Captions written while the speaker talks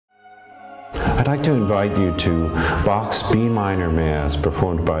I'd like to invite you to Bach's B minor Mass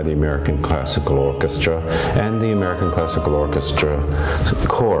performed by the American Classical Orchestra and the American Classical Orchestra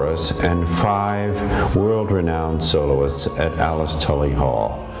Chorus and 5 world-renowned soloists at Alice Tully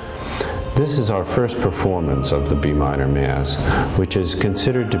Hall. This is our first performance of the B minor Mass, which is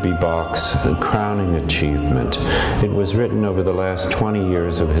considered to be Bach's crowning achievement. It was written over the last 20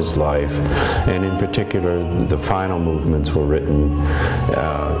 years of his life, and in particular, the final movements were written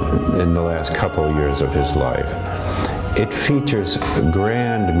in the last couple of years of his life. It features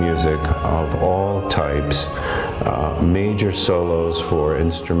grand music of all types, major solos for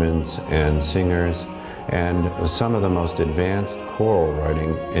instruments and singers, and some of the most advanced choral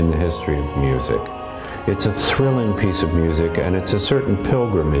writing in the history of music. It's a thrilling piece of music, and it's a certain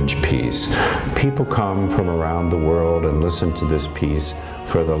pilgrimage piece. People come from around the world and listen to this piece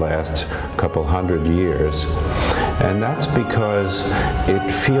for the last couple hundred years. And that's because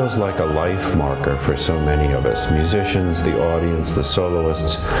it feels like a life marker for so many of us, musicians, the audience, the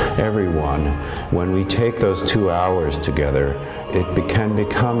soloists, everyone. When we take those 2 hours together, it can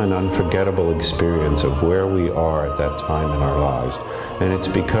become an unforgettable experience of where we are at that time in our lives. And it's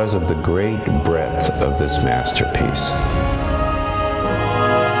because of the great breadth of this masterpiece.